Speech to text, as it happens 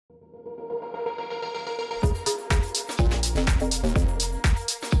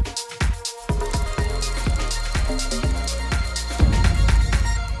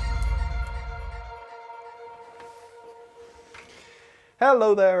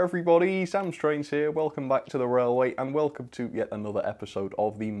Hello there everybody, Sam's Trains here, welcome back to the Railway and welcome to yet another episode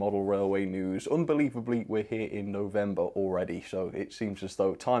of the Model Railway News. Unbelievably, we're here in November already, so it seems as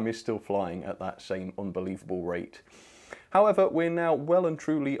though time is still flying at that same unbelievable rate. However, we're now well and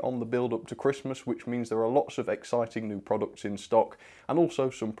truly on the build up to Christmas, which means there are lots of exciting new products in stock and also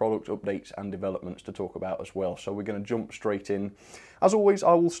some product updates and developments to talk about as well. So we're going to jump straight in. As always,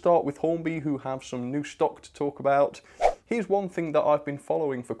 I will start with Hornby, who have some new stock to talk about. Here's one thing that I've been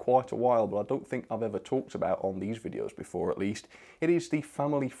following for quite a while, but I don't think I've ever talked about on these videos before at least. It is the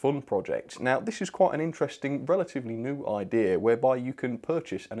Family Fun project. Now, this is quite an interesting, relatively new idea whereby you can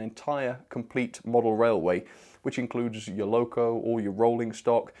purchase an entire complete model railway, which includes your loco, all your rolling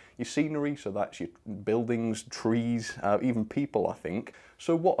stock, your scenery, so that's your buildings, trees, even people, I think.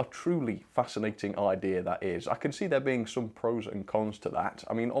 So what a truly fascinating idea that is. I can see there being some pros and cons to that.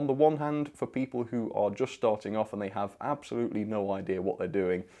 I mean, on the one hand, for people who are just starting off and they have absolutely no idea what they're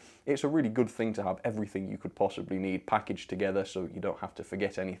doing, it's a really good thing to have everything you could possibly need packaged together so you don't have to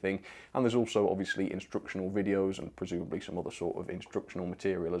forget anything. And there's also obviously instructional videos and presumably some other sort of instructional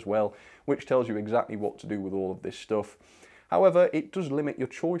material as well, which tells you exactly what to do with all of this stuff. However, it does limit your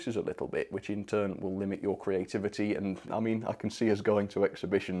choices a little bit, which in turn will limit your creativity. And I mean, I can see us going to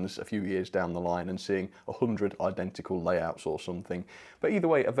exhibitions a few years down the line and seeing 100 identical layouts or something. But either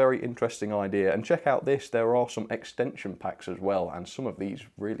way, a very interesting idea. And check out this, there are some extension packs as well. And some of these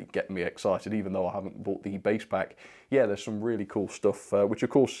really get me excited, even though I haven't bought the base pack. Yeah, there's some really cool stuff, which of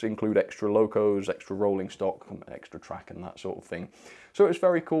course include extra locos, extra rolling stock, extra track and that sort of thing. So it's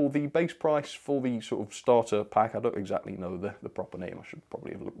very cool. The base price for the sort of starter pack, I don't exactly know the proper name, I should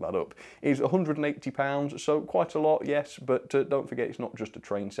probably have looked that up, is £180, so quite a lot, yes, but don't forget it's not just a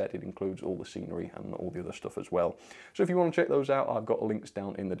train set, it includes all the scenery and all the other stuff as well. So if you want to check those out, I've got links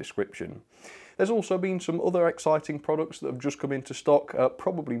down in the description. There's also been some other exciting products that have just come into stock.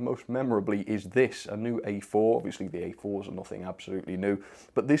 Probably most memorably is this, a new A4. Obviously the A4s are nothing absolutely new,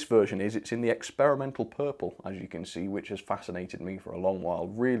 but this version it's in the experimental purple, as you can see, which has fascinated me for a long while.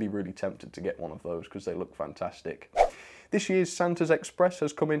 Really, really tempted to get one of those because they look fantastic. This year's Santa's Express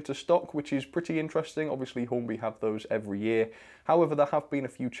has come into stock, which is pretty interesting. Obviously, Hornby have those every year. However, there have been a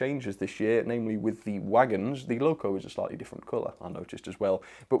few changes this year, namely with the wagons. The loco is a slightly different colour, I noticed as well.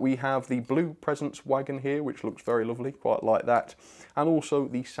 But we have the blue presents wagon here, which looks very lovely, quite like that. And also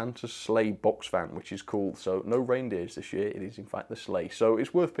the Santa's sleigh box van, which is cool. So no reindeers this year, it is in fact the sleigh. So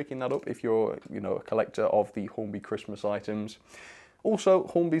it's worth picking that up if you're, a collector of the Hornby Christmas items. Also,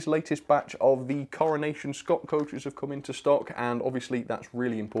 Hornby's latest batch of the Coronation Scott coaches have come into stock, and obviously that's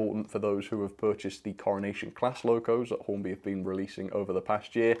really important for those who have purchased the Coronation class locos that Hornby have been releasing over the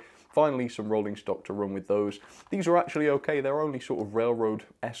past year. Finally, some rolling stock to run with those. These are actually okay, they're only sort of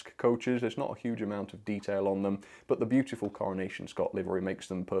railroad-esque coaches, there's not a huge amount of detail on them, but the beautiful Coronation Scott livery makes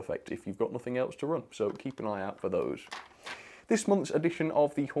them perfect if you've got nothing else to run, so keep an eye out for those. This month's edition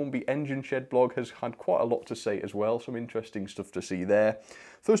of the Hornby Engine Shed blog has had quite a lot to say as well, some interesting stuff to see there.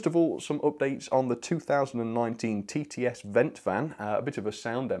 First of all, some updates on the 2019 TTS vent van, a bit of a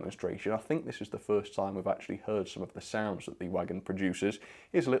sound demonstration. I think this is the first time we've actually heard some of the sounds that the wagon produces.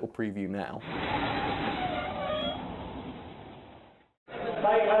 Here's a little preview now.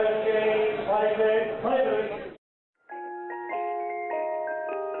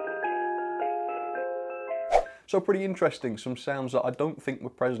 So pretty interesting, some sounds that I don't think were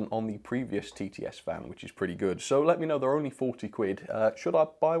present on the previous TTS van, which is pretty good. So let me know, they're only 40 quid. Should I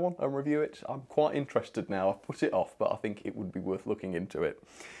buy one and review it? I'm quite interested now. I've put it off, but I think it would be worth looking into it.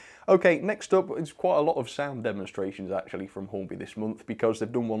 Okay, next up is quite a lot of sound demonstrations actually from Hornby this month, because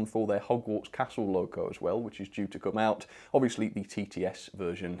they've done one for their Hogwarts Castle loco as well, which is due to come out. Obviously the TTS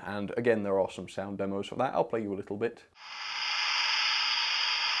version, and again there are some sound demos for that. I'll play you a little bit.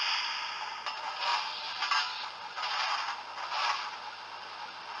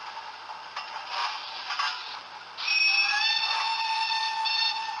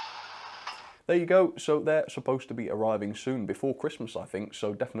 There you go, so they're supposed to be arriving soon, before Christmas I think,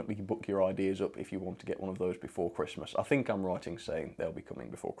 so definitely book your ideas up if you want to get one of those before Christmas. I think I'm right in saying they'll be coming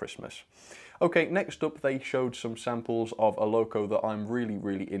before Christmas. Okay, next up they showed some samples of a loco that I'm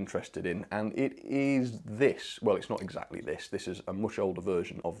really interested in, and it is this. Well, it's not exactly this, this is a much older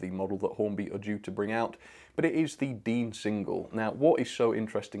version of the model that Hornby are due to bring out, but it is the Dean Single. Now, what is so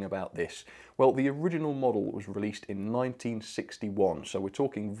interesting about this? Well, the original model was released in 1961, so we're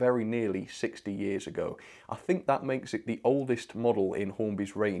talking very nearly 60 60 years ago. I think that makes it the oldest model in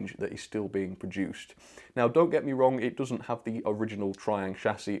Hornby's range that is still being produced. Now don't get me wrong, it doesn't have the original Triang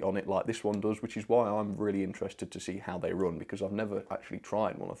chassis on it like this one does, which is why I'm really interested to see how they run, because I've never actually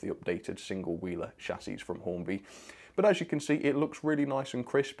tried one of the updated single-wheeler chassis from Hornby. But as you can see, it looks really nice and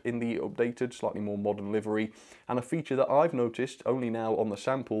crisp in the updated, slightly more modern livery, and a feature that I've noticed only now on the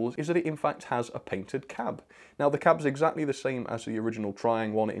samples is that it in fact has a painted cab. Now the cab's exactly the same as the original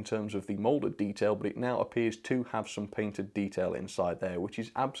Triang one in terms of the moulded detail, but it now appears to have some painted detail inside there, which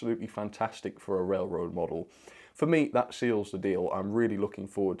is absolutely fantastic for a railroad model. For me, that seals the deal. I'm really looking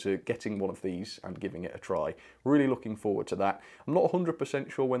forward to getting one of these and giving it a try. Really looking forward to that. I'm not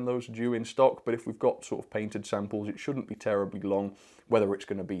 100% sure when those are due in stock, but if we've got sort of painted samples, it shouldn't be terribly long. Whether it's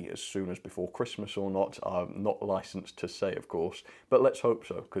going to be as soon as before Christmas or not, I'm not licensed to say, of course, but let's hope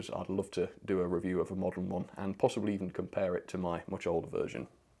so, because I'd love to do a review of a modern one and possibly even compare it to my much older version.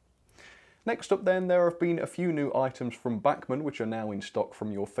 Next up then, there have been a few new items from Bachmann which are now in stock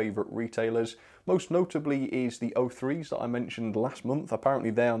from your favourite retailers. Most notably is the 03s that I mentioned last month. Apparently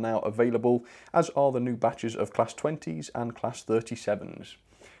they are now available, as are the new batches of Class 20s and Class 37s.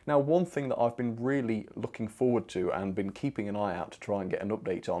 Now one thing that I've been really looking forward to and been keeping an eye out to try and get an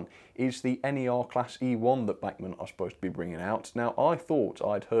update on is the NER Class E1 that Bachmann are supposed to be bringing out. Now I thought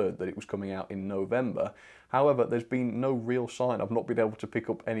I'd heard that it was coming out in November, however there's been no real sign. I've not been able to pick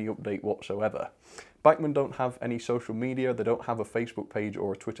up any update whatsoever. Bachmann don't have any social media, they don't have a Facebook page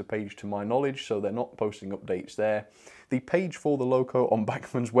or a Twitter page to my knowledge, so they're not posting updates there. The page for the loco on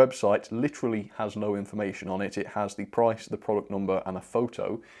Bachmann's website literally has no information on it. It has the price, the product number and a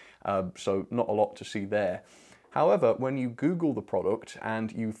photo, so not a lot to see there. However, when you Google the product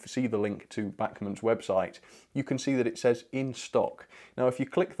and you see the link to Bachmann's website, you can see that it says in stock. Now if you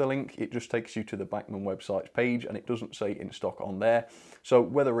click the link, it just takes you to the Bachmann website's page and it doesn't say in stock on there. So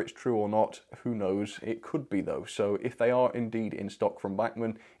whether it's true or not, who knows? It could be though. So if they are indeed in stock from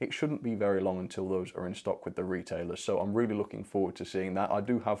Bachmann, it shouldn't be very long until those are in stock with the retailers. So I'm really looking forward to seeing that. I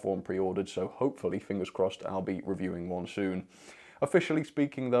do have one pre-ordered, so hopefully, fingers crossed, I'll be reviewing one soon. Officially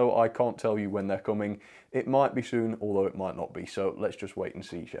speaking though, I can't tell you when they're coming. It might be soon, although it might not be, so let's just wait and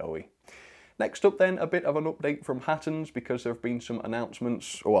see, shall we? Next up then, a bit of an update from Hatton's, because there have been some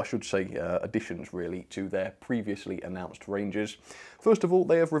announcements, or I should say additions really, to their previously announced ranges. First of all,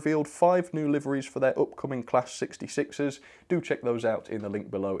 they have revealed 5 new liveries for their upcoming Class 66s. Do check those out in the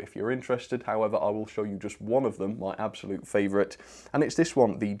link below if you're interested. However, I will show you just one of them, my absolute favourite, and it's this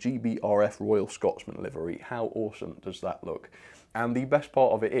one, the GBRF Royal Scotsman livery. How awesome does that look? And the best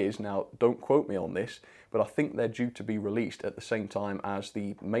part of it is, now don't quote me on this, but I think they're due to be released at the same time as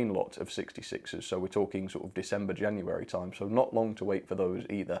the main lot of 66s, so we're talking sort of December, January time, so not long to wait for those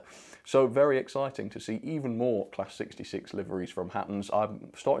either. So very exciting to see even more Class 66 liveries from Hatton's.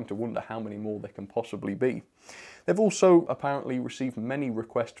 I'm starting to wonder how many more there can possibly be. They've also apparently received many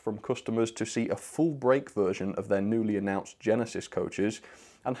requests from customers to see a full brake version of their newly announced Genesis coaches,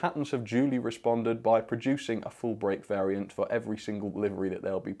 and Hatton's have duly responded by producing a full brake variant for every single livery that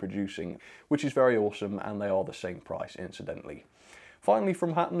they'll be producing, which is very awesome, and they are the same price incidentally. Finally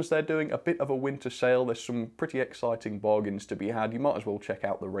from Hatton's, they're doing a bit of a winter sale. There's some pretty exciting bargains to be had. You might as well check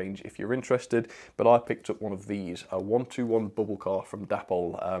out the range if you're interested, but I picked up one of these, a 121 bubble car from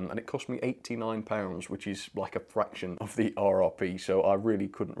Dapol, and it cost me £89, which is like a fraction of the RRP, so I really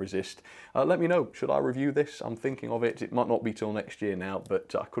couldn't resist. Let me know, should I review this? I'm thinking of it. It might not be till next year now,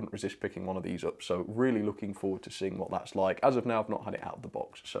 but I couldn't resist picking one of these up, so really looking forward to seeing what that's like. As of now, I've not had it out of the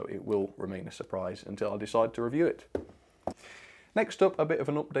box, so it will remain a surprise until I decide to review it. Next up, a bit of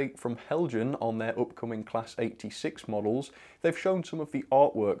an update from Helgen on their upcoming Class 86 models. They've shown some of the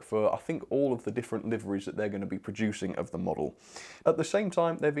artwork for, I think, all of the different liveries that they're going to be producing of the model. At the same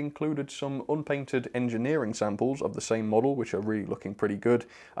time, they've included some unpainted engineering samples of the same model, which are really looking pretty good,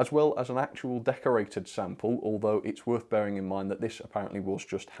 as well as an actual decorated sample, although it's worth bearing in mind that this apparently was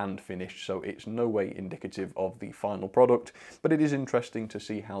just hand finished, so it's no way indicative of the final product, but it is interesting to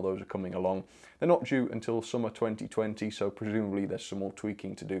see how those are coming along. They're not due until summer 2020, so presumably there's some more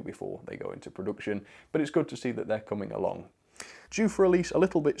tweaking to do before they go into production, but it's good to see that they're coming along. Due for release a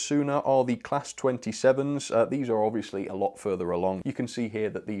little bit sooner are the Class 27s. These are obviously a lot further along. You can see here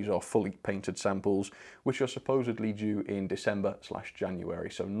that these are fully painted samples, which are supposedly due in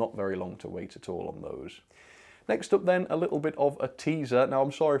December/January, so not very long to wait at all on those. Next up then, a little bit of a teaser. Now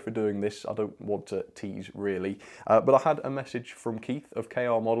I'm sorry for doing this, I don't want to tease really, but I had a message from Keith of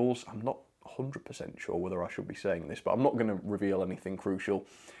KR Models. I'm not 100% sure whether I should be saying this, but I'm not going to reveal anything crucial.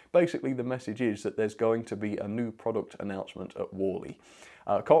 Basically, the message is that there's going to be a new product announcement at Wally.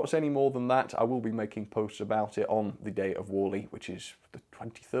 Can't say any more than that. I will be making posts about it on the day of Wally, which is the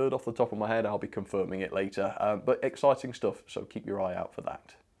 23rd off the top of my head. I'll be confirming it later, but exciting stuff, so keep your eye out for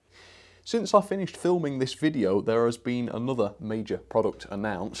that. Since I finished filming this video, there has been another major product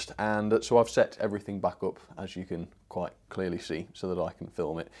announced, and so I've set everything back up, as you can quite clearly see, so that I can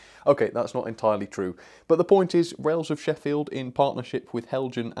film it. Okay, that's not entirely true, but the point is, Rails of Sheffield, in partnership with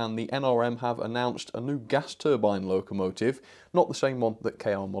Helgen and the NRM, have announced a new gas turbine locomotive, not the same one that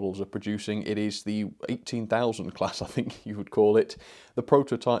KR Models are producing. It is the 18,000 class, I think you would call it, the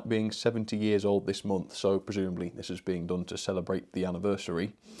prototype being 70 years old this month, so presumably this is being done to celebrate the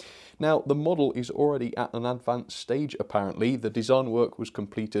anniversary. Now, the model is already at an advanced stage apparently. The design work was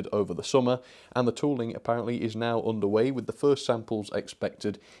completed over the summer, and the tooling apparently is now underway, with the first samples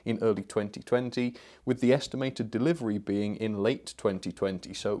expected in early 2020, with the estimated delivery being in late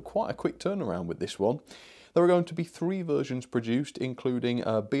 2020, so quite a quick turnaround with this one. There are going to be 3 versions produced, including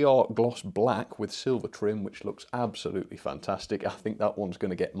a BR Gloss Black with silver trim, which looks absolutely fantastic. I think that one's going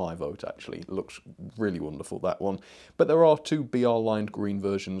to get my vote, actually. It looks really wonderful, that one. But there are 2 BR lined green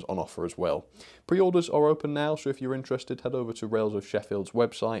versions on offer as well. Pre-orders are open now, so if you're interested, head over to Rails of Sheffield's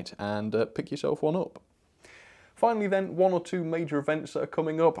website and pick yourself one up. Finally then, 1 or 2 major events that are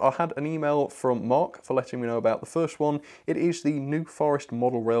coming up. I had an email from Mark for letting me know about the first one. It is the New Forest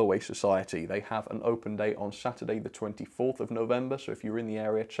Model Railway Society. They have an open day on Saturday the 24th of November, so if you're in the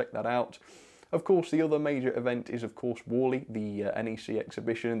area, check that out. Of course, the other major event is, of course, Wally, the NEC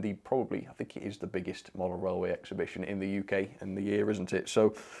exhibition, I think it is the biggest model railway exhibition in the UK in the year, isn't it?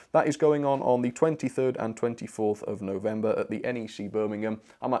 So that is going on the 23rd and 24th of November at the NEC Birmingham.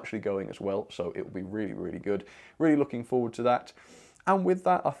 I'm actually going as well, so it will be really, really good. Really looking forward to that. And with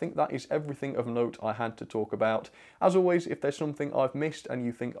that, I think that is everything of note I had to talk about. As always, if there's something I've missed and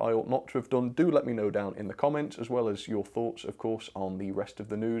you think I ought not to have done, do let me know down in the comments, as well as your thoughts, of course, on the rest of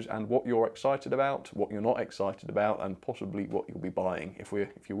the news and what you're excited about, what you're not excited about, and possibly what you'll be buying if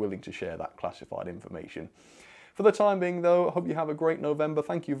you're willing to share that classified information. For the time being, though, I hope you have a great November.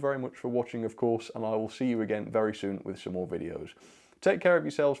 Thank you very much for watching, of course, and I will see you again very soon with some more videos. Take care of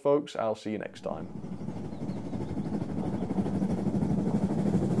yourselves, folks. I'll see you next time.